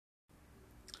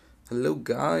Hello,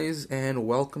 guys, and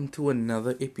welcome to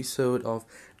another episode of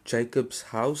Jacob's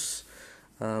House.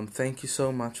 Thank you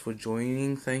so much for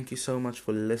joining. Thank you so much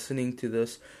for listening to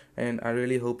this, and I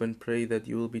really hope and pray that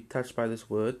you will be touched by this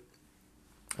word.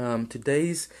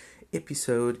 Today's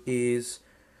episode is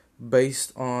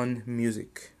based on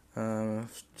music.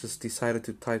 I've just decided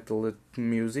to title it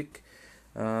Music.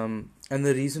 And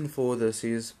the reason for this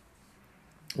is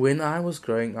when I was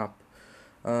growing up,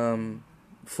 um,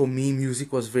 for me,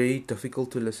 music was very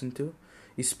difficult to listen to,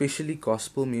 especially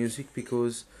gospel music,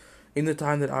 because in the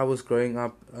time that I was growing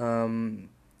up,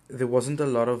 there wasn't a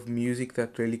lot of music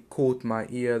that really caught my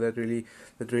ear, that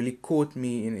really caught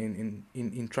me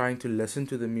in trying to listen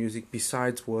to the music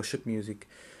besides worship music.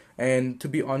 And to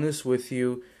be honest with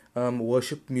you,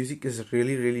 worship music is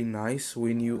really, really nice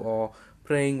when you are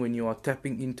praying, when you are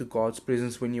tapping into God's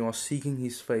presence, when you are seeking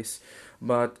His face.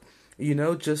 But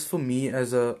just for me,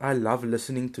 I love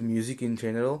listening to music in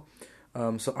general.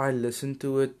 So I listen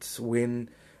to it when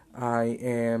I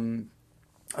am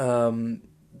um,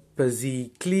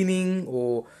 busy cleaning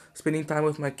or spending time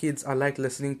with my kids. I like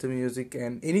listening to music,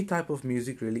 and any type of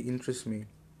music really interests me.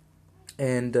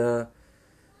 And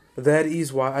that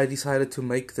is why I decided to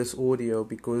make this audio,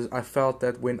 because I felt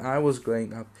that when I was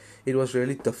growing up, it was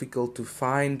really difficult to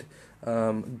find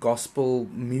gospel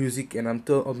music, and I'm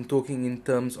talking in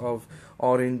terms of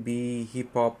R&B,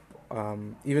 hip hop,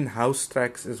 even house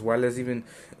tracks, as well as even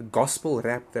gospel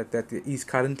rap that is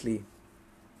currently.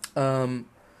 Um,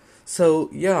 so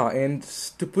yeah, and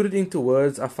to put it into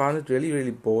words, I found it really,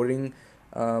 really boring,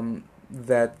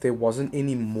 that there wasn't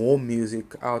any more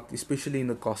music out, especially in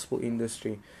the gospel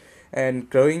industry. And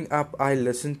growing up, I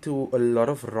listened to a lot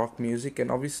of rock music, and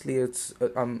obviously,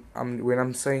 when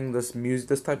I'm saying this music,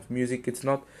 this type of music, it's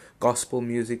not gospel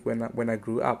music. When I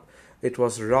grew up, it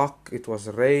was rock, it was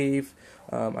rave.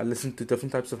 I listened to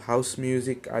different types of house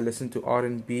music. I listened to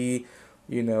R&B,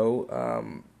 you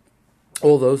know,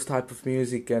 all those type of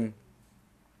music. And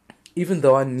even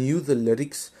though I knew the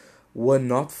lyrics were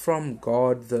not from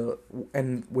God,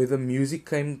 and where the music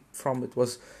came from,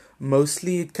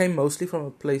 it came mostly from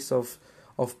a place of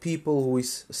people who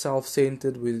is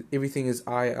self-centered, with everything is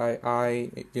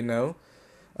I.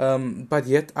 But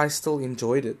yet I still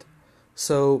enjoyed it.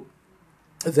 So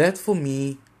that for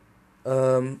me,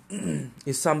 um,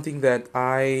 is something that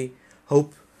I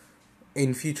hope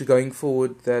in future going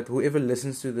forward, that whoever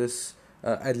listens to this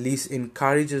at least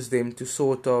encourages them to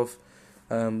sort of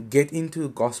get into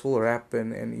gospel rap,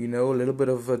 and a little bit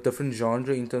of a different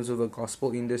genre in terms of the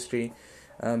gospel industry,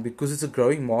 because it's a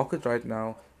growing market right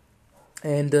now.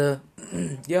 And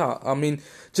yeah, I mean,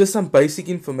 just some basic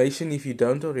information if you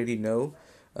don't already know.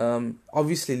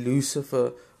 Obviously,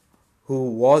 Lucifer,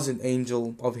 who was an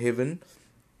angel of heaven,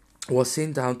 was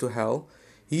sent down to hell.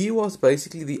 He was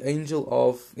basically the angel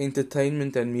of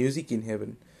entertainment and music in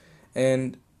heaven.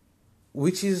 And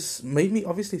which is made me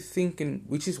obviously think, and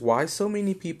which is why so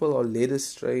many people are led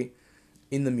astray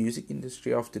in the music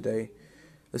industry of today.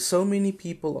 So many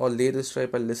people are led astray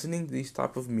by listening to this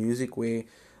type of music, where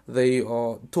they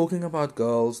are talking about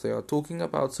girls, they are talking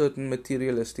about certain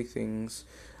materialistic things,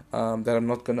 that I'm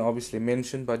not going to obviously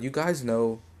mention, but you guys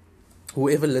know,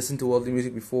 whoever listened to worldly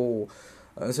music before,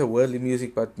 so worldly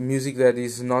music, but music that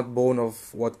is not born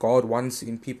of what God wants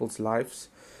in people's lives.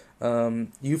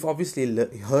 You've obviously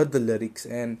heard the lyrics,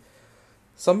 and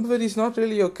some of it is not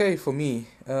really okay for me.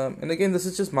 And again, this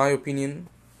is just my opinion,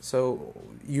 so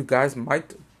you guys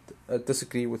might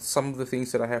disagree with some of the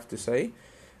things that I have to say,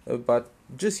 but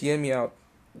just hear me out.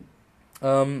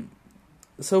 Um,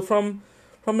 so from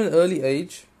an early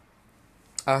age,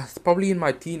 probably in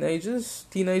my teenage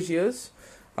years,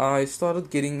 I started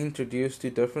getting introduced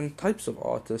to different types of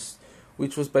artists,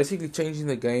 which was basically changing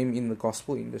the game in the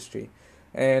gospel industry.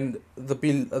 And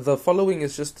the following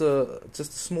is just a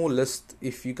small list.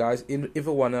 If you guys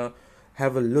ever wanna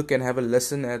have a look and have a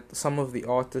listen at some of the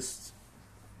artists,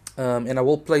 and I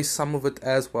will play some of it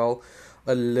as well,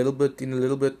 a little bit,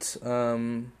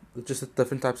 just the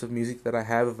different types of music that I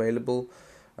have available,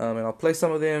 and I'll play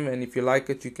some of them. And if you like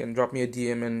it, you can drop me a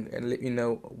DM and let me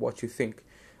know what you think.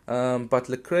 But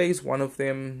Lecrae is one of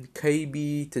them.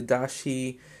 KB,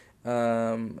 Tadashi,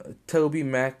 Toby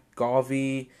Mac,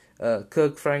 Garvey,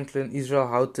 Kirk Franklin, Israel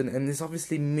Houghton, and there's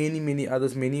obviously many, many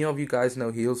others. Many of you guys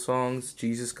know Hillsongs,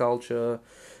 Jesus Culture,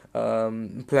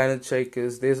 Planet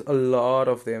Shakers. There's a lot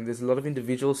of them. There's a lot of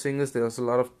individual singers. There's a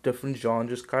lot of different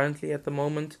genres currently at the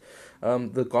moment.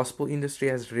 The gospel industry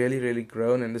has really, really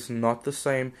grown, and it's not the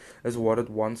same as what it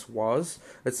once was.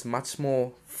 It's much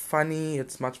more funny.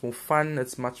 It's much more fun.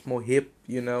 It's much more hip.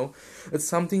 It's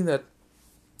something that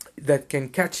can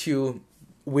catch you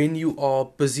when you are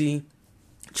busy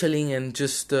chilling and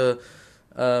just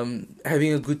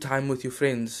having a good time with your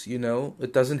friends.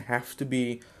 It doesn't have to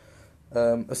be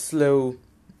a slow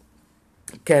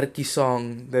karaoke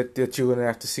song that you're gonna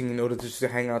have to sing in order to just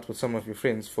hang out with some of your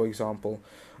friends, for example.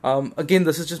 Again,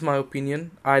 this is just my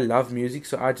opinion. I love music,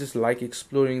 so I just like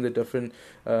exploring the different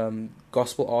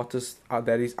gospel artists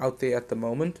that is out there at the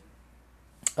moment.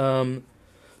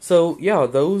 So yeah,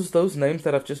 those names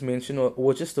that I've just mentioned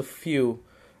were just a few,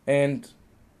 and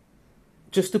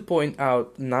just to point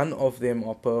out, none of them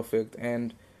are perfect,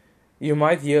 and you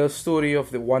might hear a story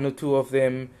of the one or two of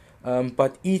them,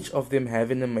 but each of them have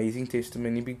an amazing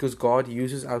testimony because God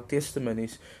uses our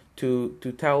testimonies to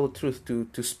tell the truth,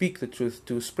 to speak the truth,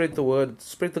 to spread the word,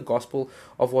 spread the gospel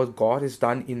of what God has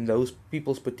done in those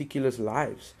people's particular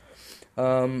lives.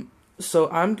 So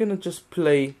I'm gonna just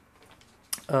play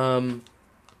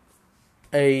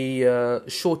a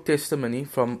short testimony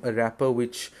from a rapper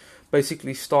which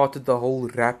basically started the whole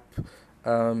rap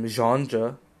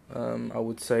genre, I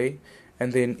would say.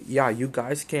 And then, yeah, you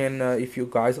guys can, if you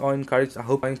guys are encouraged, I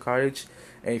hope I'm encouraged.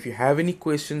 And if you have any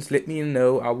questions, let me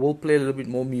know. I will play a little bit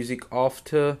more music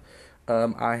after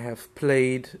I have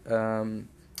played the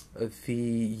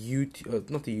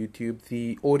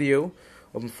the audio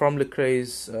from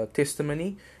Lecrae's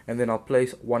testimony. And then I'll play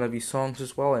one of his songs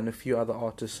as well and a few other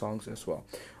artist songs as well.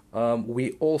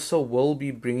 We also will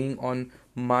be bringing on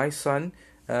my son,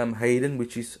 Hayden,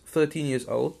 which is 13 years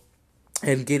old,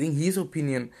 and getting his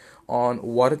opinion on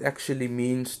what it actually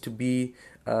means to be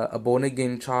a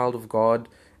born-again child of God,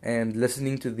 and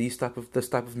listening to this type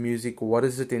of music. What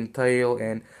does it entail,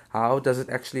 and how does it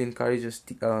actually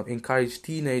encourage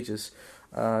teenagers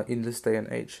in this day and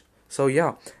age? So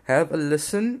yeah, have a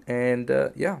listen, and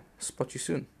spot you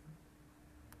soon.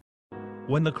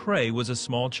 When Lecrae was a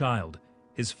small child,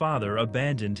 his father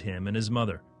abandoned him and his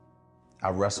mother. I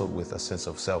wrestled with a sense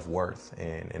of self-worth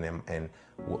and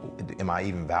am I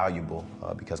even valuable?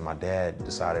 Because my dad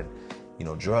decided,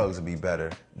 drugs would be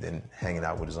better than hanging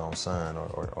out with his own son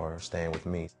or staying with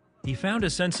me. He found a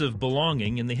sense of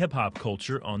belonging in the hip-hop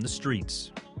culture on the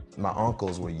streets. My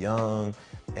uncles were young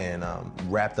and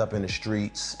wrapped up in the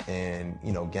streets and,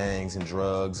 gangs and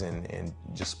drugs and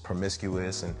just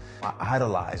promiscuous, and I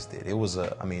idolized it.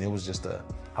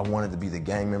 I wanted to be the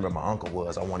gang member my uncle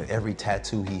was. I wanted every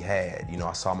tattoo he had.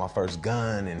 I saw my first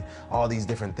gun and all these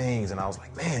different things, and I was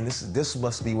like, man, this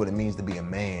must be what it means to be a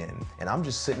man. And I'm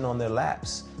just sitting on their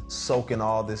laps, soaking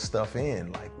all this stuff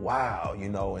in, like, wow,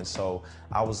 and so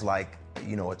I was like,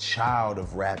 a child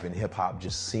of rap and hip hop,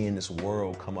 just seeing this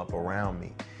world come up around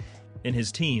me. In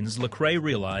his teens, Lecrae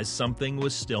realized something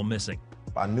was still missing.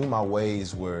 I knew my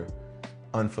ways were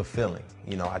unfulfilling.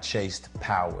 I chased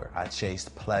power, I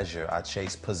chased pleasure, I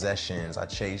chased possessions, I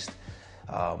chased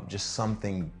just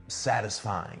something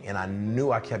satisfying, and I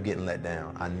knew I kept getting let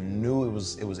down. I knew it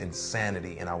was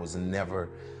insanity, and I was never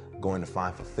going to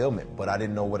find fulfillment, but I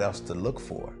didn't know what else to look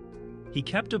for. He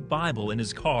kept a Bible in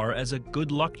his car as a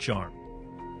good luck charm.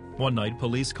 One night,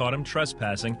 police caught him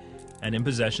trespassing and in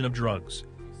possession of drugs.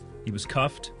 He was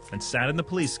cuffed and sat in the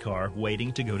police car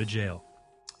waiting to go to jail.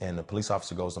 And the police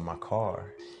officer goes to my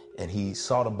car, and he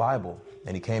saw the Bible,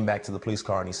 and he came back to the police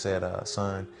car and he said,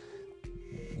 son,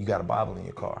 you got a Bible in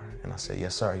your car? And I said,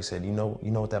 yes, sir. He said, you know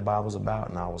what that Bible's about?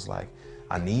 And I was like,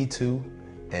 I need to.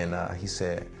 And he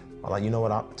said, well, you know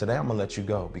what, today I'm gonna let you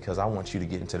go because I want you to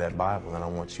get into that Bible and I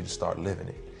want you to start living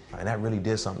it. And that really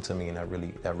did something to me, and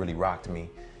that really rocked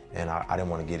me. And I didn't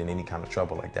want to get in any kind of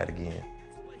trouble like that again.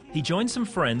 He joined some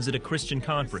friends at a Christian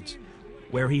conference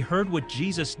where he heard what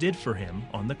Jesus did for him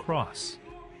on the cross.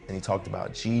 And he talked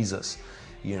about Jesus,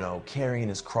 carrying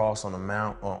his cross on the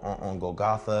mount on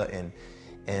Golgotha,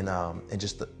 and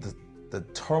just the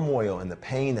turmoil and the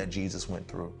pain that Jesus went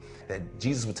through. That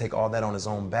Jesus would take all that on his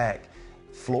own back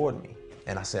floored me.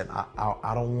 And I said,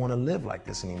 I don't want to live like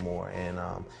this anymore. And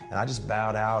I just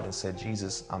bowed out and said,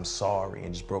 Jesus, I'm sorry,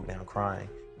 and just broke down crying.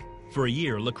 For a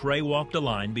year, Lecrae walked a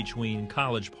line between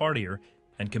college partier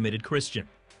and committed Christian.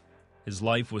 His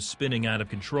life was spinning out of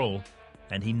control,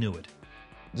 and he knew it.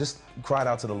 Just cried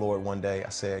out to the Lord one day. I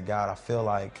said, God, I feel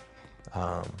like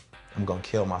I'm going to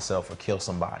kill myself or kill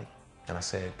somebody. And I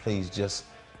said, please just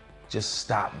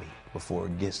stop me before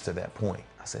it gets to that point.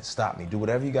 I said, stop me. Do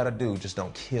whatever you got to do. Just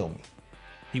don't kill me.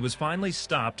 He was finally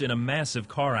stopped in a massive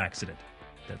car accident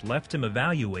that left him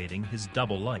evaluating his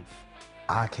double life.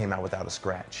 I came out without a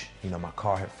scratch. My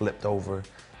car had flipped over.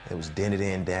 It was dented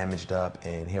in, damaged up,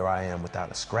 and here I am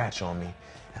without a scratch on me.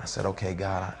 And I said, okay,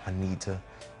 God, I need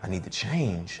to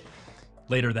change.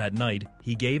 Later that night,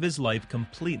 he gave his life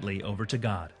completely over to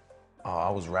God. I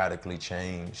was radically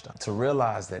changed to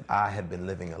realize that I had been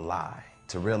living a lie,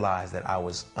 to realize that I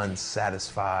was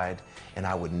unsatisfied and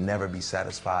I would never be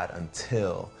satisfied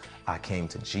until I came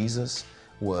to Jesus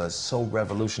was so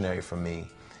revolutionary for me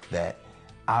that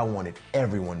I wanted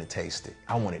everyone to taste it.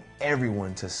 I wanted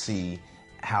everyone to see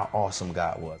how awesome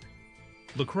God was.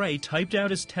 Lecrae typed out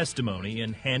his testimony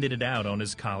and handed it out on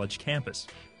his college campus.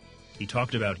 He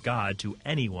talked about God to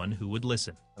anyone who would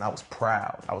listen. And I was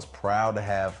proud. I was proud to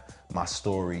have my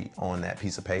story on that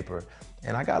piece of paper.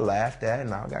 And I got laughed at,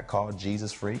 and I got called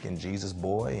Jesus freak and Jesus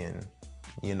boy and,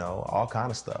 you know, all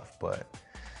kind of stuff. But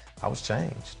I was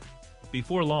changed.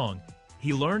 Before long,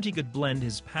 he learned he could blend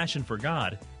his passion for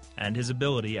God and his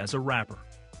ability as a rapper.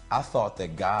 I thought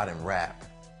that God and rap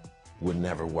would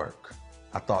never work.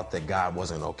 I thought that God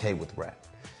wasn't okay with rap.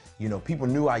 You know, people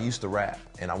knew I used to rap,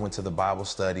 and I went to the Bible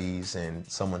studies, and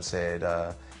someone said,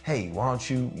 hey, why don't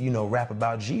you, rap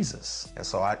about Jesus? And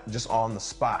so I just on the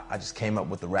spot, I just came up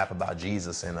with the rap about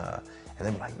Jesus, and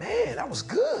they were like, man, that was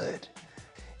good.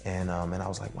 And I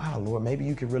was like, wow, Lord, maybe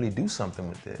you could really do something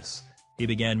with this. He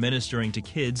began ministering to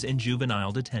kids in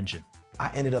juvenile detention. I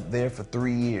ended up there for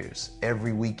 3 years,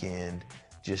 every weekend,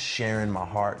 just sharing my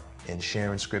heart and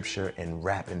sharing scripture and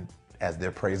rapping as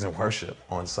their praise and worship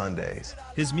on Sundays.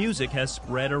 His music has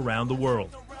spread around the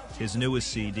world. His newest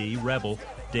CD, Rebel,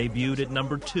 debuted at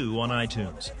 #2 on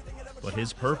iTunes. But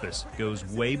his purpose goes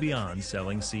way beyond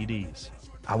selling CDs.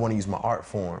 I want to use my art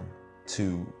form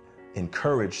to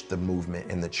encourage the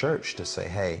movement in the church to say,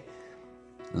 hey,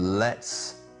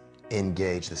 let's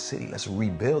engage the city. Let's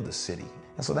rebuild the city.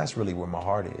 And so that's really where my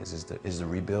heart is to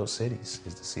rebuild cities,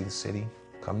 is to see the city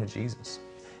come to Jesus.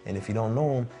 And if you don't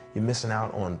know him, you're missing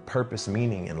out on purpose,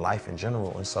 meaning, and life in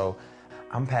general. And so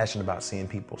I'm passionate about seeing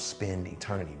people spend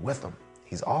eternity with him.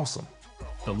 He's awesome.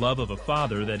 The love of a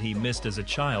father that he missed as a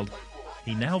child,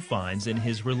 he now finds in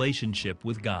his relationship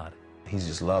with God. He's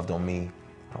just loved on me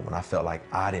when I felt like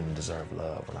I didn't deserve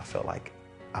love, when I felt like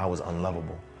I was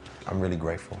unlovable. I'm really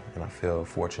grateful, and I feel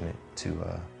fortunate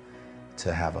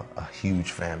to have a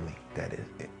huge family that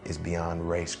is beyond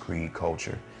race, creed,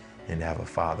 culture, and to have a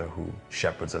father who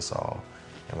shepherds us all.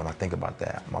 And when I think about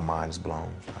that, my mind is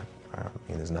blown.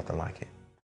 There's nothing like it.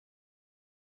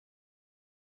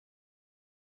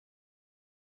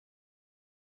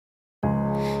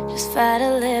 Just fight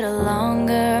a little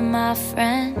longer, my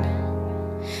friend.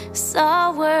 It's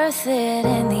all worth it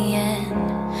in the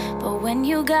end. But when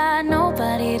you got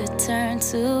nobody to turn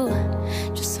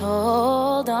to, just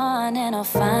hold on and I'll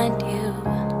find you.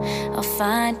 I'll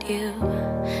find you.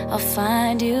 I'll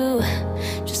find you.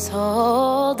 Just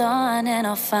hold on and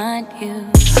I'll find you.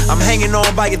 I'm hanging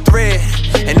on by a thread,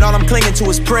 and all I'm clinging to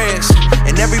is prayers.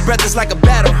 And every breath is like a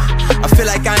battle. I feel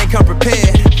like I ain't come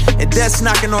prepared. And death's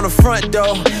knocking on the front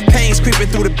door. Pain's creeping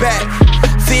through the back.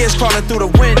 Fears crawling through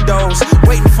the windows,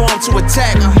 waiting for them to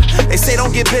attack. They say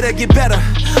don't get bitter, get better.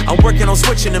 I'm working on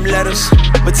switching them letters.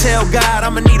 But tell God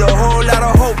I'ma need a whole lot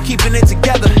of hope keeping it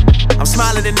together. I'm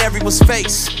smiling in everyone's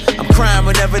face. I'm crying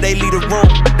whenever they leave the room.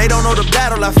 They don't know the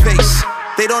battle I face.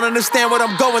 They don't understand what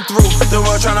I'm going through. The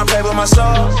world trying to play with my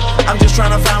soul. I'm just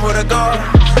trying to find where to go.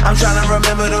 I'm trying to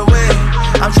remember the way.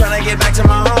 I'm trying to get back to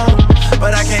my home.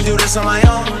 But I can't do this on my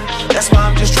own. That's why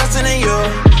I'm just trusting in you.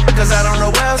 Cause I don't know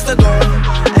where else to go.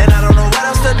 And I don't know what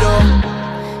else to do.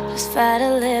 Just fight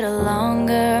a little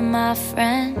longer, my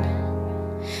friend.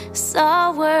 It's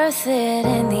all worth it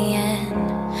in the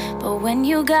end. But when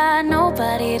you got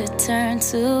nobody to turn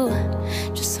to,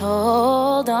 just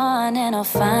hold on and I'll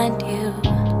find you.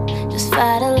 Just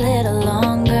fight a little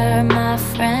longer, my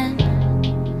friend.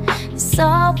 It's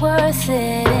all worth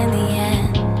it in the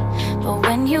end. But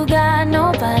when you got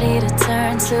nobody to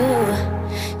turn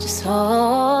to, just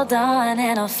hold on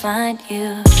and I'll find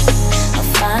you. I'll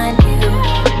find you.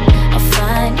 I'll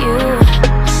find you.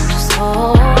 Just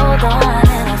hold on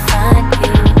and I'll find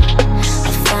you.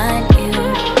 I'll find you.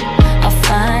 I'll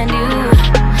find you.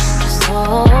 Just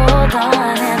hold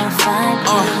on and I'll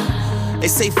find you. They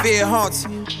say fear haunts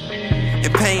you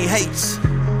and pain hates.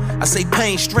 I say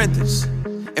pain strengthens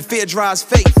and fear drives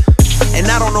faith. And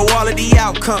I don't know all of the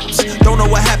outcomes, don't know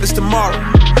what happens tomorrow.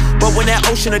 But when that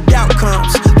ocean of doubt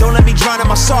comes, don't let me drown in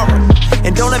my sorrow.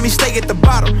 And don't let me stay at the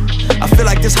bottom. I feel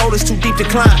like this hole is too deep to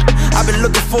climb. I've been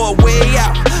looking for a way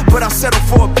out, but I'll settle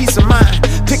for a peace of mind.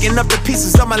 Picking up the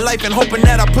pieces of my life and hoping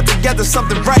that I put together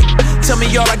something right. Tell me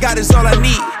all I got is all I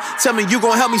need. Tell me you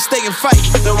gon' help me stay and fight.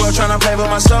 The world tryna play with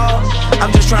my soul.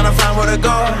 I'm just tryna find where to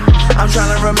go. I'm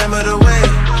tryna remember the way.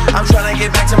 I'm tryna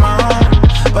get back to my home.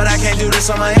 But I can't do this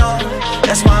on my own.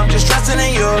 That's why I'm just trusting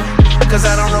in you. Cause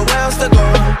I don't know where else to go.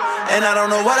 And I don't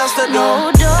know what else to do.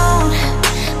 No, don't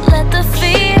let the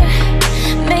fear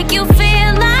make you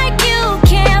feel like you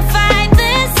can't fight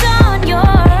this on your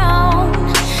own.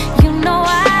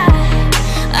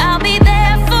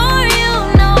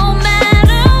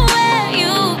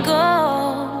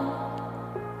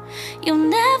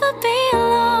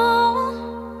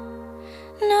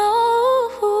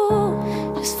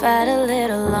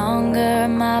 longer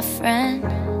my friend.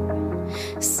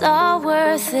 It's all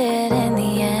worth it in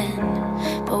the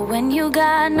end. But when you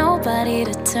got nobody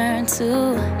to turn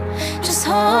to, just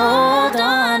hold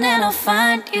on and I'll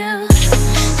find you.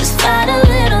 Just fight a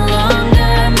little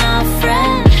longer, my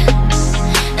friend.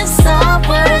 It's all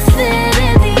worth it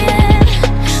in the end.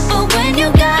 But when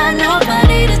you got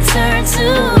nobody to turn to,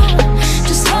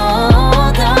 just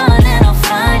hold on and I'll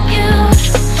find you.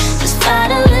 Just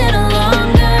fight a little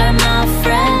longer, my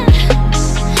friend.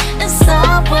 It's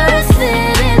all worth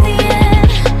it in the end.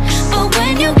 But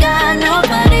when you got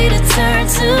nobody to turn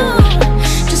to,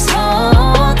 just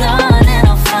hold on and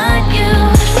I'll find you.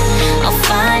 I'll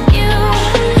find you.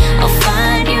 I'll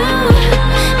find you.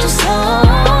 Just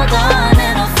hold on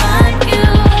and I'll find you.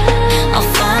 I'll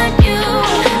find you.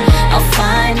 I'll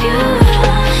find you.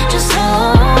 Just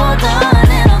hold on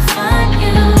and I'll find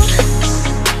you.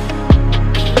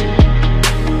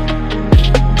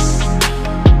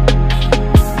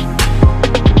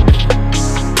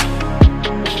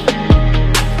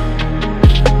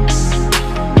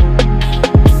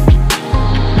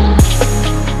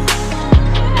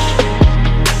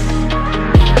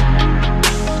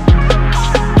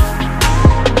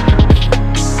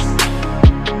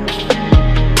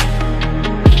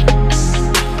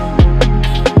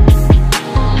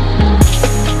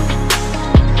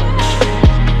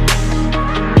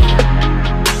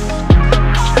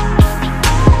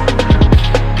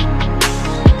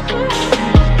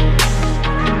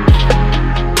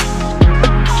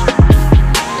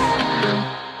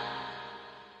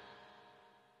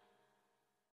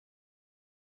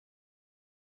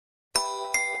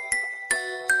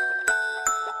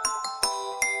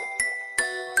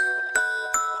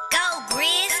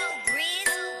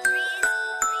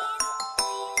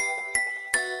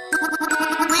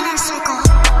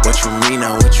 What you mean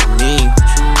now, what you mean?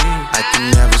 I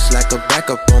can never slack or back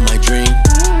up on my dream.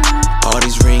 All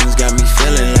these rings got me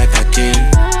feeling like I king.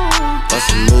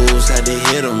 Bustin' moves, had to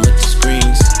hit them with the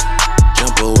screens.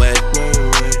 Jump away,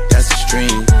 that's the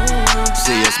stream.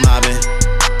 See us mobbing,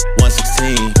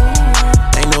 116.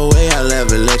 Ain't no way I'll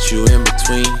ever let you in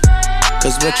between.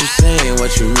 Cause what you say ain't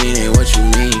what you mean, ain't what you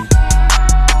mean.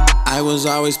 I was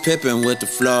always pippin' with the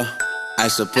flow. I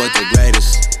support the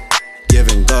greatest. Give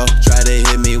and go, try to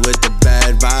hit me with the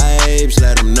bad vibes,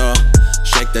 let them know.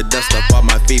 Shake the dust up off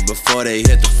my feet before they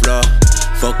hit the floor.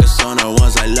 Focus on the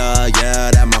ones I love,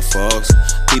 yeah, that my folks.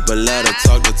 People love to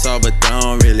talk but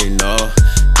don't really know.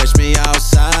 Catch me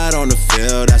outside on the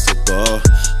field, that's a goal.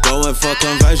 Going for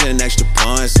conversion, extra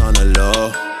points on the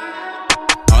low.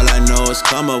 All I know is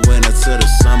come a winter to the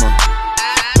summer.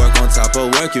 Work on top of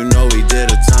work, you know we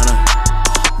did a ton of.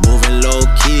 Moving low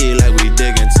key like we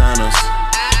digging tunnels.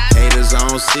 Haters, I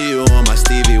don't see you on my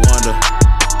Stevie Wonder.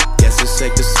 Guess it's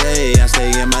safe to say I stay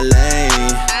in my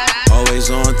lane. Always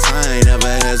on time,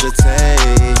 never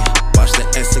hesitate. Watch the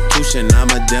execution,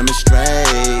 I'ma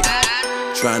demonstrate.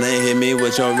 Tryna hit me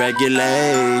with your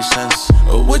regulations.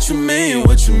 What you mean,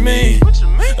 what you mean?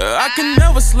 I can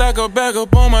never slack or back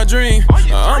up on my dream.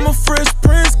 I'm a fresh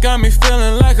prince, got me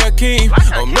feeling like a king.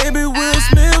 Or maybe Will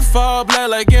Smith, fall black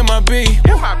like MIB.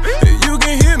 You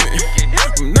can hear me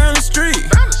from down the street.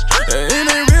 It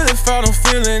ain't really foul, I'm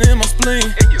feeling in my spleen.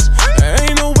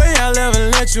 Ain't no way I'll ever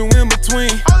let you in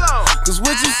between. Cause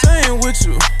what you saying with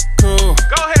you, cool.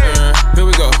 Go ahead. Here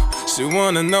we go. She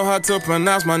wanna know how to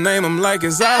pronounce my name, I'm like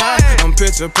it's alright. I'm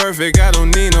picture perfect, I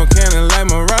don't need no cannon like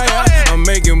Mariah. I'm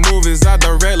making movies, I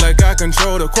direct like I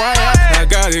control the choir. I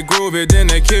got it groovy, then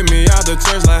they kick me out the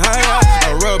church like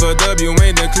hi-ya. A rubber W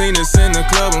ain't the cleanest in the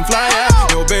club, I'm fly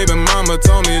out. Your baby mama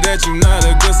told me that you not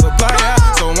a good supplier.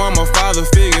 So I'm a father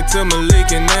figure to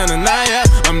Malik and Ananiah.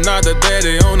 I'm not the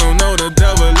daddy, oh no, the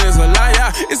devil is a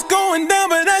liar. It's going down,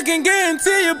 but I can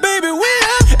guarantee you, baby, we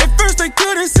are. At first they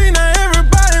couldn't see, now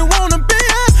everybody wanna be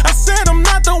us. I said I'm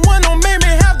not the one, don't make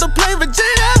me have to play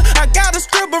Vegeta. I got a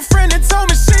stripper friend that told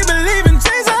me she believe in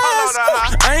Jesus.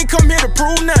 I ain't come here to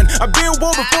prove nothing. I've been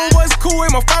woke before what's cool.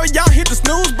 Ain't my father, y'all hit the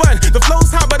snooze button. The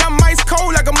flow's hot, but I'm ice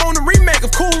cold like I'm on a remake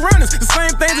of Cool Runners. The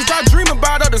same things that y'all dream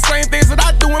about are the same things that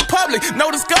I do in public.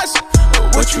 No discussion.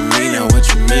 What you mean and what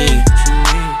you mean?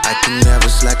 I can never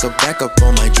slack or back up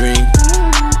on my dream.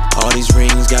 All these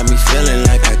rings got me feeling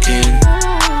like I king.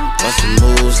 Bustin'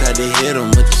 moves, had to hit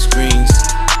them with the screens.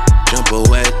 Jump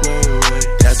away,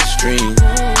 that's the stream.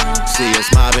 See us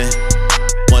mobbing,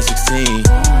 116.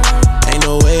 Ain't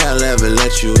no way I'll ever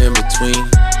let you in between.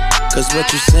 Cause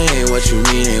what you say ain't what you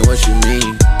mean, ain't what you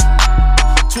mean.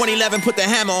 2011, put the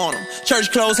hammer on them. Church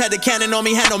clothes, had the cannon on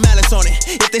me, had no malice on it.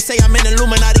 If they say I'm in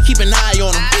Illuminati, keep an eye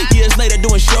on them. Years later,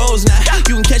 doing shows now.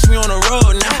 You can catch me on the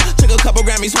road now. Took a couple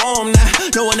Grammys home now.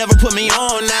 No one ever put me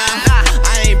on now.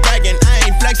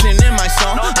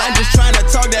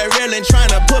 real and trying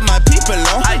to put my people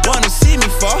on. Wanna see me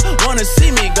fall, wanna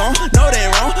see me gone. No, they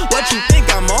wrong. What you think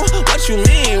I'm on? What you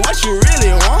mean? What you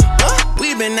really want?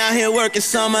 We been out here working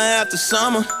summer after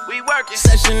summer. We working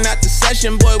session after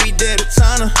session, boy, we did a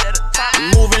ton of.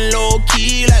 Moving low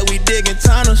key like we digging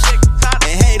tunnels.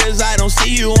 And haters, I don't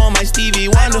see you on my Stevie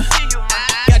Wonder.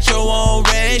 Got your own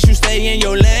range, you stay in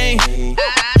your lane.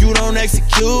 You don't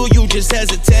execute, you just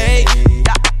hesitate.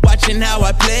 Watching how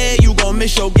I play, you gon'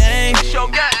 miss your game.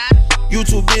 You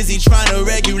too busy trying to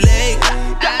regulate.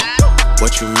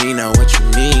 What you mean now, what you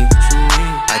mean?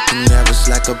 I can never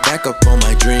slack or back up on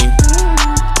my dream.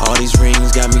 All these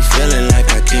rings got me feeling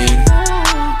like I king.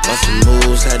 Bustin'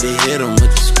 moves, had to hit them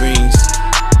with the screens.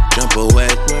 Jump away,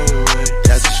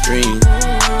 that's the stream.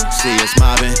 See us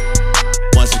mobbing,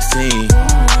 116.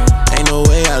 Ain't no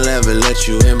way I'll ever let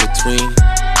you in between.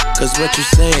 Cause what you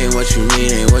say ain't what you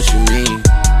mean, ain't what you mean.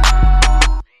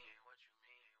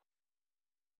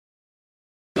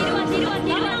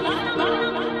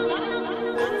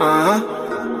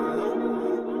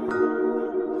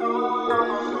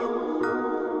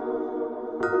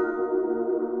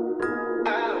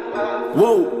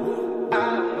 Whoa,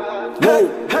 whoa,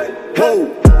 hey, whoa.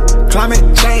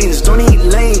 Climate change, don't need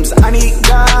lames, I need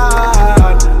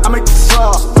God. I make the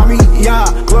sauce, I mean, yeah,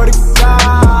 glory to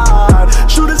God.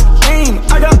 Shooters aim,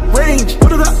 I got range,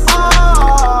 what are the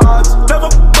odds? Never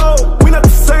go, we not the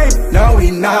same, no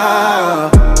we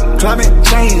not. Climate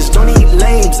change, don't need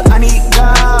lames, I need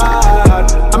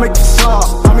God. I make the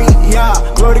sauce, I mean, yeah,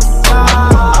 glory to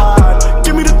God.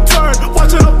 Give me the turn,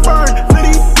 watch it all burn, let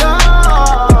it go.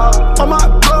 On my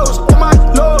bros, on my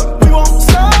Lord, we won't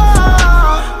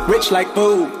stop. Rich like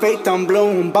boo, faith on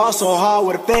bloom, ball so hard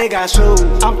with a fake ass shoe.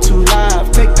 I'm too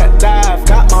live, take that dive,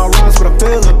 got my runs but I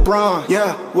feel LeBron.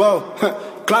 Yeah, whoa,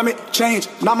 climate change,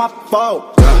 not my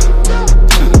fault. Try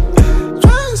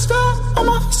and stop on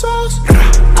my sauce.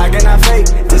 I cannot fake,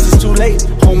 this is too late,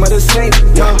 home of the saint,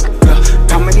 yeah.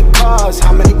 How many cars,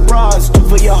 how many bras, do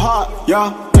for your heart,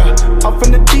 yeah. Up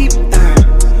in the deep,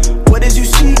 what is you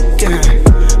seeking?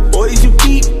 Boys you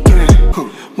keep,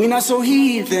 we not so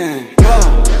heathen,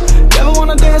 yeah. Never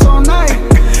wanna dance all night,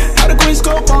 had a queen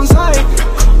scope on sight.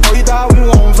 Oh, you thought we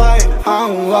won't fight,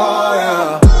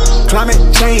 yeah. Climate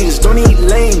change, don't need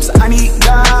lames, I need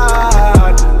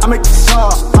God. I make the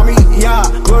sauce, I mean, yeah,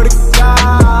 glory to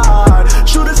God.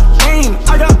 Shooters aim,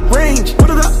 I got range, what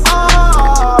are the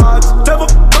odds? Never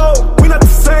go, we not the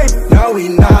same, no we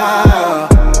not.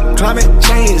 Climate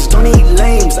change, don't need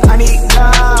lames, I need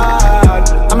God.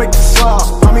 I make the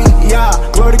sauce, I mean, yeah,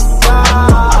 glory to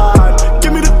God.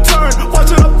 Give me the turn,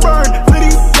 watch it all burn, let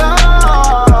it go.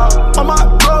 On my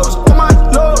bros, on my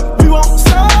Lord, we won't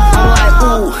stop. I'm like,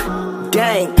 ooh,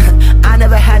 dang, I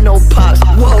never had no pops,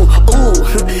 whoa, ooh,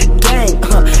 dang,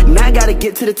 now I gotta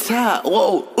get to the top,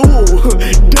 whoa, ooh,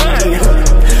 dang.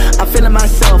 I'm feeling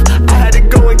myself, I had to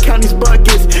go and count these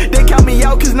buckets. They count me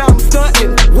out cause now I'm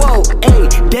stunting. Whoa,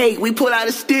 ayy, day, we pull out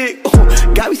a stick. Oh,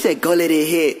 God, we said go let it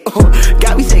hit. Oh,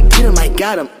 God, we said get him, I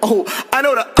got him. Oh, I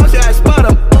know the option, I spot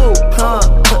him. Oh,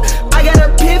 I got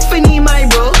epiphany, my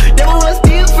bro. Never want to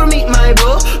steal from me, my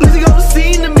bro. Listen, go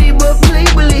seem to me, but play,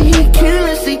 believe he kill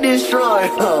and seek destroy.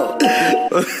 Oh,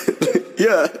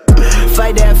 yeah.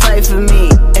 Fight that fight for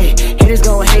me. Ay, haters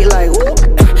gon' hate like, whoop.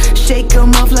 Shake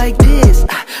them off like this.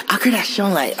 I could have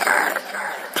shown like,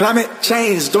 Climate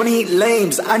change, don't need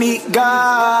lames, I need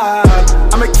God.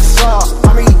 I make the sauce,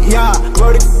 I mean, yeah,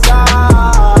 glory to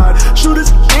God. Shooters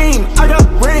aim, I got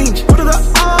range, what are the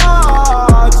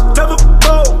odds? Never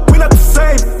go, we not the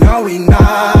same, no we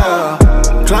not.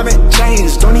 Climate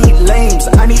change, don't need lames,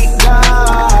 I need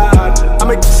God. I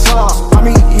make the sauce, I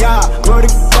mean, yeah, glory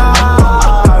to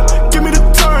God. Give me the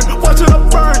turn, watch it all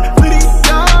burn, let it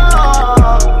go.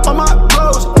 On my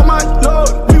bros, on my Lord,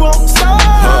 we won't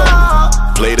stop.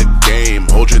 Play the game,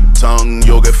 hold your tongue,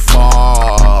 you'll get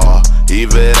far.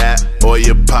 Either that or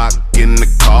you're parking the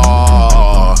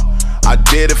car. I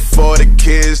did it for the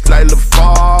kids like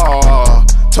LeVar.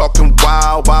 Talking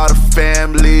wild while the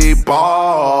family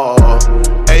ball.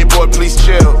 Hey boy, please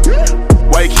chill.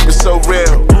 Why you keep it so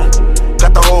real?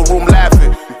 Got the whole room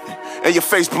laughing and your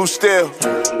face blue still.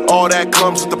 All that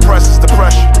comes with the press is the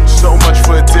pressure. So much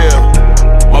for a deal.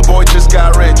 My boy just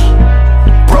got rich,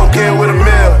 broke in with a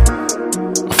meal.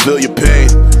 I feel your pain,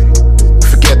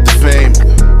 forget the fame.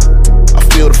 I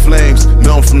feel the flames,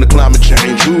 known from the climate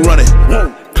change. You run it.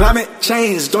 Climate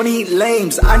change, don't need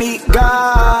lames, I need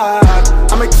God.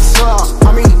 I make the sauce,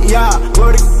 I mean, yeah,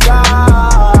 glory to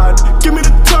God. Give me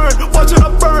the turn, watch it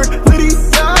all burn, let it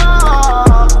go.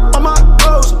 On my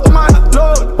bros, on my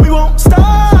Lord, we won't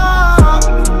stop.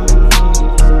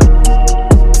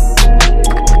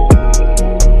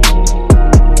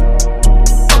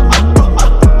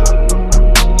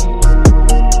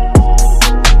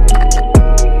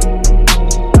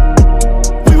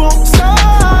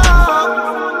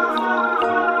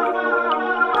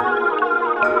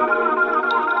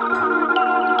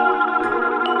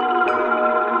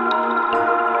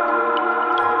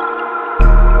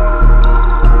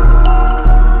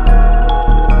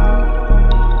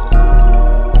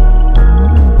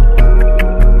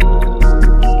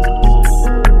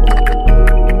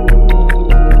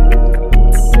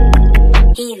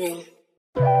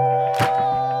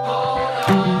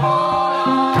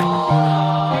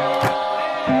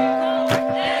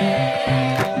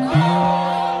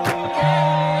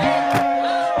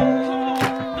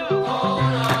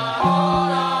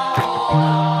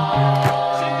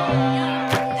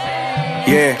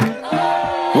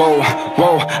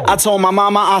 I told my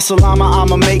mama, Assalamu,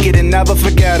 I'ma make it and never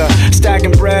forget her.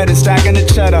 Stacking bread and stacking the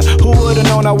cheddar. Who would've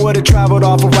known I would've traveled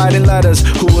off of writing letters?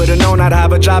 Who would've known I'd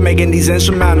have a job making these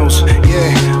instrumentals?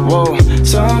 Yeah, whoa.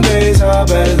 Some days are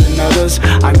better than others.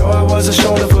 I know I was a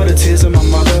shoulder for the tears of my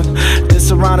mother.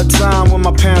 This around the time when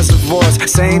my parents divorced.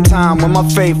 Same time when my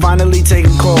faith finally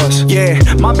taking course. Yeah,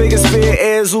 my biggest fear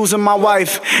is losing my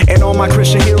wife. And all my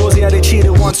Christian heroes, yeah, they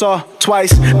cheated once or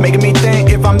twice. Making me think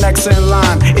if I'm next in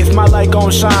line, if my light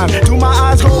gon' shine. Do my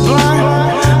eyes go blind?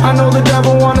 I know the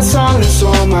devil want a song that's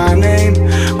on my name.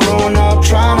 Growing up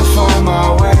trying to find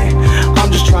my way.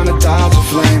 I'm just trying to dodge the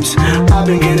flames. I've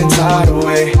been getting tired of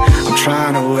wait. I'm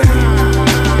trying to wait.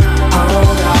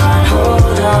 Hold on,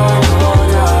 hold on,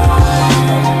 hold on.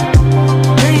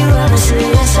 Do you ever see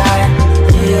inside?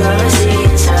 Do you ever see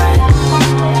inside?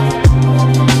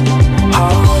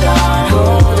 Hold on,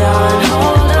 hold on,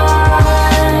 hold on.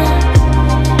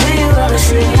 Do you ever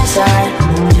see inside?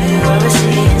 Do you ever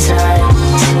see inside?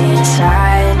 See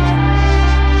inside?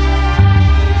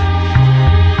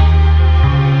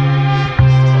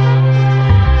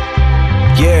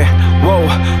 Yeah, whoa,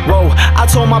 whoa. I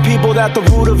told my people that the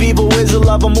root of evil is the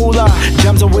love of moolah.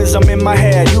 Gems of wisdom in my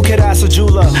head, you could ask a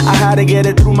jeweler. I had to get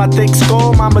it through my thick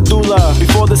skull, my medulla.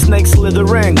 Before the snake slither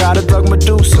in, gotta drug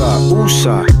Medusa.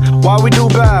 Oosa. While we do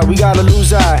bad, we gotta lose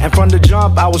that. And from the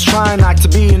jump, I was trying not to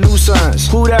be a nuisance.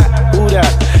 Who that? Who that?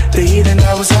 The heathen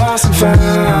that was lost and found.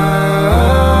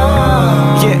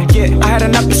 Yeah, yeah, I had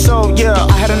an episode, yeah,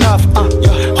 I had enough.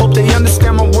 Yeah. Hope they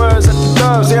understand my words at the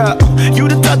doves, yeah. You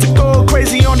the type to go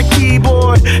crazy on the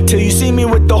keyboard till you see me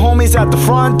with the homies at the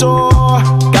front door.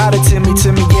 Got it, Timmy,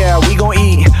 yeah, we gon'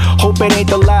 eat. Hope it ain't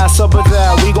the last supper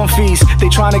that we gon' feast. They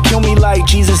tryna kill me like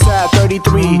Jesus at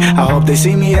 33. I hope they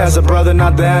see me as a brother,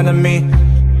 not the enemy.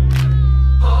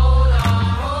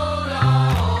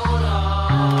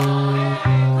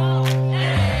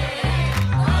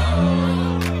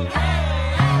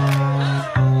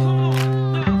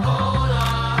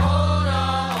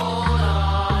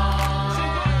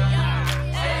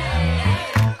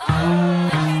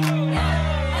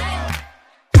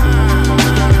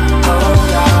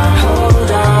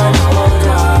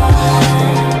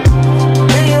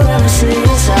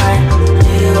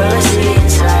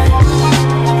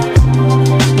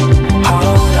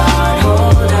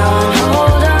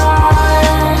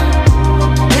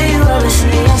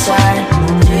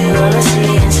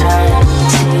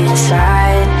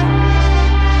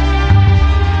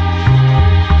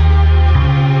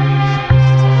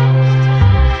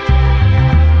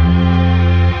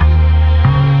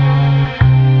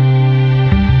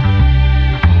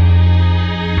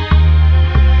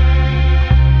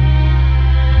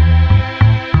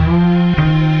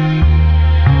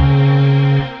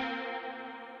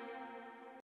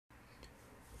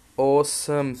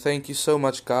 Awesome. Thank you so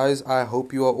much, guys. I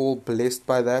hope you are all blessed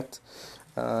by that.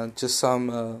 Just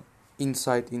some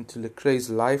insight into Lecrae's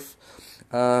life.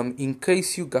 In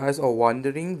case you guys are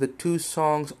wondering, the two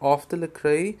songs after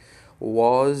Lecrae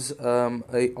was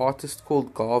a artist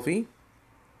called Garvey.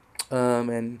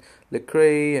 And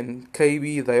Lecrae and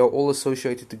KB, they are all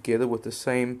associated together with the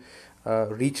same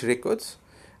Reach Records.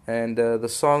 And the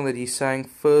song that he sang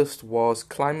first was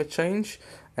Climate Change.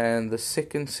 And the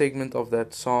second segment of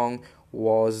that song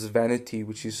was Vanity,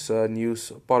 which is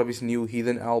part of his new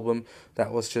Heathen album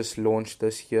that was just launched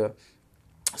this year.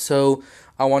 So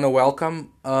I want to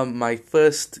welcome my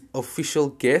first official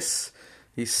guest.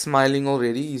 He's smiling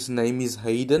already. His name is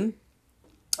Hayden,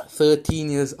 13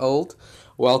 years old.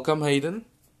 Welcome, Hayden.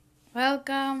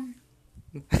 Welcome.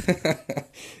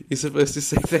 You're supposed to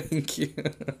say thank you.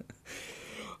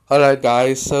 Alright,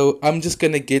 guys. So I'm just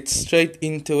going to get straight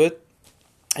into it.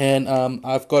 And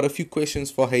I've got a few questions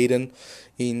for Hayden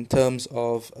in terms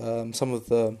of some of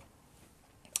the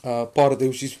part of the,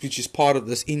 which is part of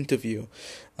this interview.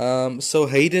 So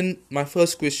Hayden, my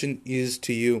first question is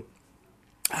to you.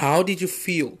 How did you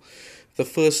feel the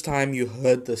first time you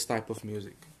heard this type of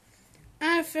music?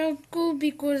 I felt cool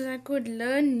because I could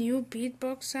learn new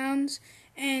beatbox sounds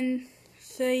and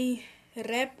they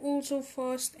rap also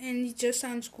fast and it just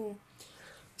sounds cool.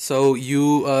 So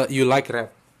you like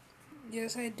rap?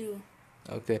 Yes, I do.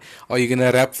 Okay. Are you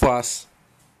gonna rap for us?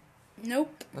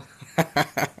 Nope.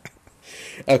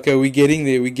 Okay, we're getting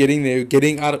there. We're getting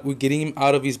him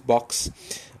out of his box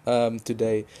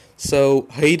today. So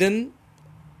Hayden,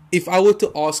 if I were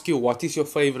to ask you what is your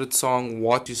favorite song,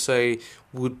 what you say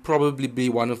would probably be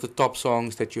one of the top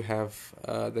songs that you have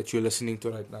that you're listening to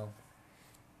right now.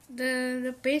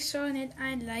 The best song that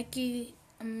I like he's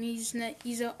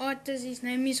an artist, his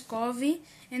name is Garvey,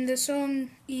 and the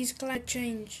song is Climate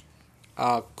Change.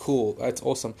 Cool. That's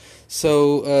awesome.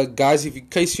 So, guys, in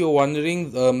case you're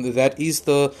wondering, that is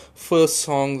the first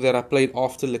song that I played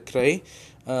after Lecrae.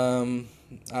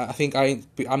 I think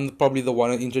I'm probably the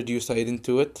one that introduced Hayden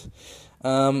to it.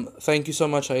 Thank you so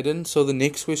much, Hayden. So the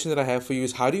next question that I have for you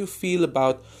is, how do you feel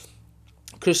about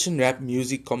Christian rap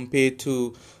music compared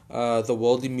to the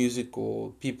worldly music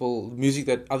or music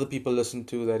that other people listen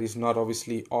to that is not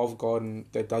obviously of God and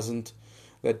that doesn't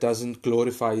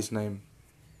glorify His name?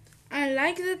 I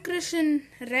like the Christian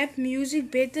rap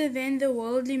music better than the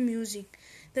worldly music.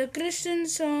 The Christian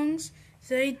songs,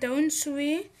 they don't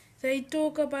swear, they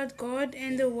talk about God,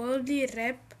 and the worldly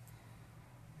rap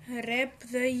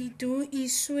they do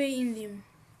is swear in them.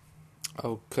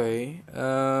 Okay.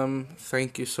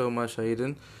 Thank you so much,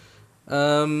 Hayden.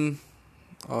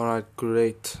 Alright,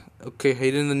 great. Okay,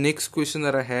 Hayden, the next question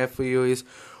that I have for you is,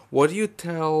 what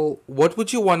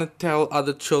would you want to tell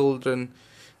other children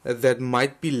that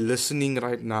might be listening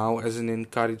right now as an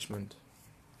encouragement?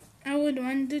 I would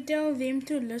want to tell them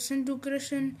to listen to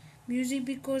Christian music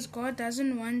because God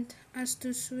doesn't want us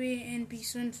to swear and be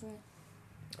sinful.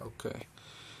 Okay.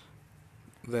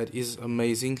 That is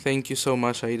amazing. Thank you so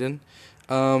much, Hayden.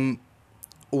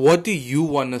 What do you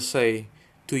want to say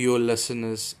to your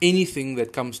listeners? Anything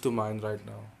that comes to mind right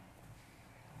now?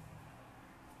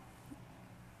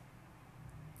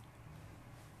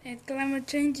 And Climate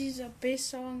Change is the best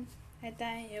song that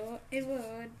I ever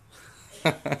heard.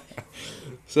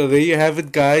 So there you have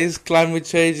it, guys. Climate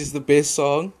Change is the best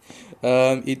song.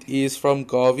 It is from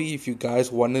Garvey, if you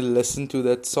guys want to listen to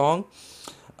that song.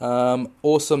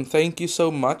 Awesome. Thank you so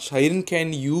much. Hayden,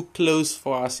 can you close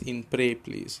for us in prayer,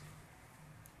 please?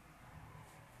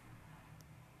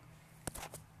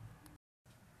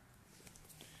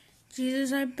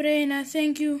 Jesus, I pray and I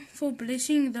thank you for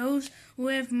blessing those who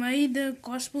have made the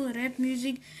gospel rap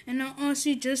music, and I ask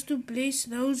you just to bless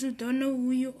those who don't know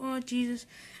who you are, Jesus.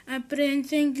 I pray and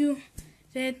thank you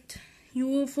that you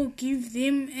will forgive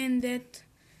them and that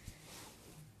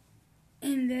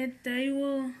they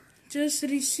will just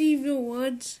receive your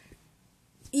words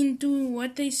into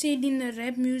what they said in the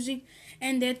rap music,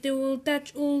 and that they will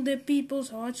touch all the people's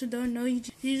hearts who don't know you.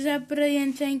 Jesus, I pray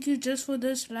and thank you just for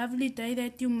this lovely day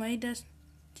that you made us.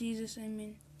 Jesus,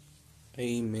 amen.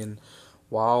 Amen.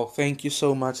 Wow, thank you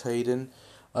so much, Hayden.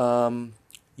 So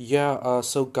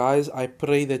guys, I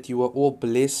pray that you are all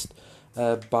blessed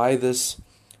by this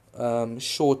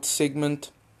short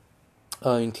segment,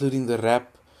 including the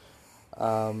rap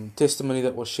testimony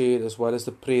that was shared, as well as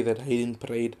the prayer that Hayden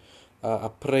prayed.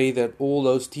 I pray that all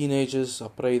those teenagers, I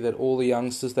pray that all the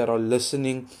youngsters that are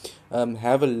listening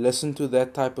have a listen to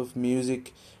that type of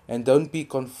music and don't be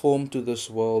conformed to this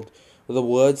world. The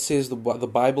word says, the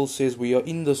Bible says, we are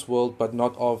in this world but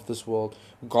not of this world.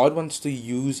 God wants to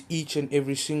use each and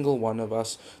every single one of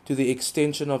us to the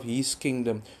extension of His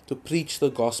kingdom, to preach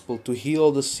the gospel, to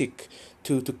heal the sick,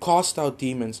 to cast out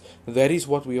demons. That is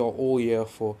what we are all here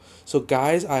for. So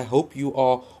guys, I hope you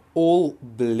are all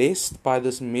blessed by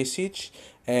this message,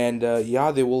 and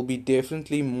there will be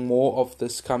definitely more of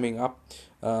this coming up.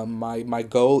 My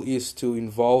goal is to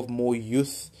involve more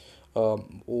youth, or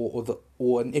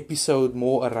an episode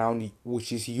more around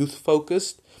which is youth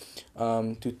focused,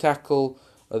 to tackle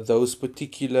those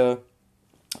particular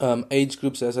age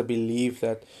groups, as I believe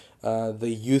that the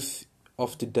youth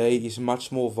of today is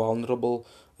much more vulnerable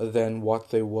than what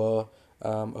they were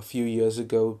a few years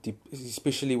ago,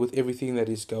 especially with everything that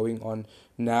is going on.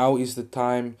 Now is the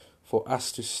time for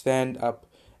us to stand up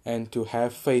and to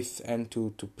have faith and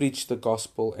to preach the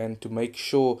gospel and to make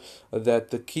sure that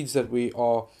the kids that we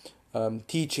are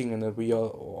teaching and that we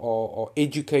are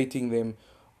educating them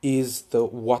is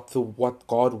what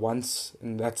God wants,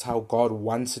 and that's how God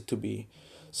wants it to be.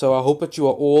 So I hope that you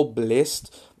are all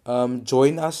blessed.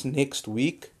 Join us next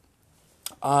week.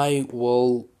 I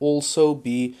will also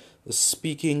be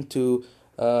speaking to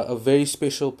a very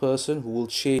special person who will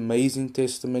share amazing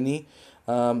testimony.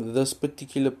 This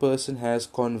particular person has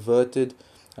converted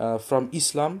from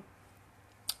Islam,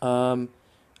 and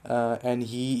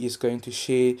he is going to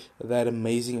share that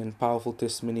amazing and powerful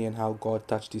testimony and how God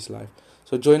touched his life.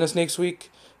 So join us next week.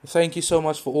 Thank you so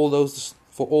much for all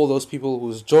those people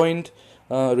who's joined.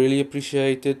 Really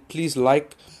appreciate it. Please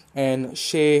like and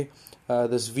share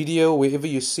this video wherever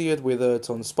you see it, whether it's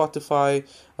on Spotify,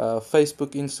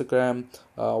 Facebook, Instagram,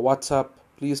 WhatsApp.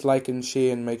 Please like and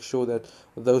share and make sure that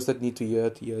those that need to hear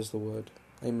it hears the word.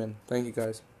 Amen. Thank you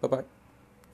guys. Bye-bye.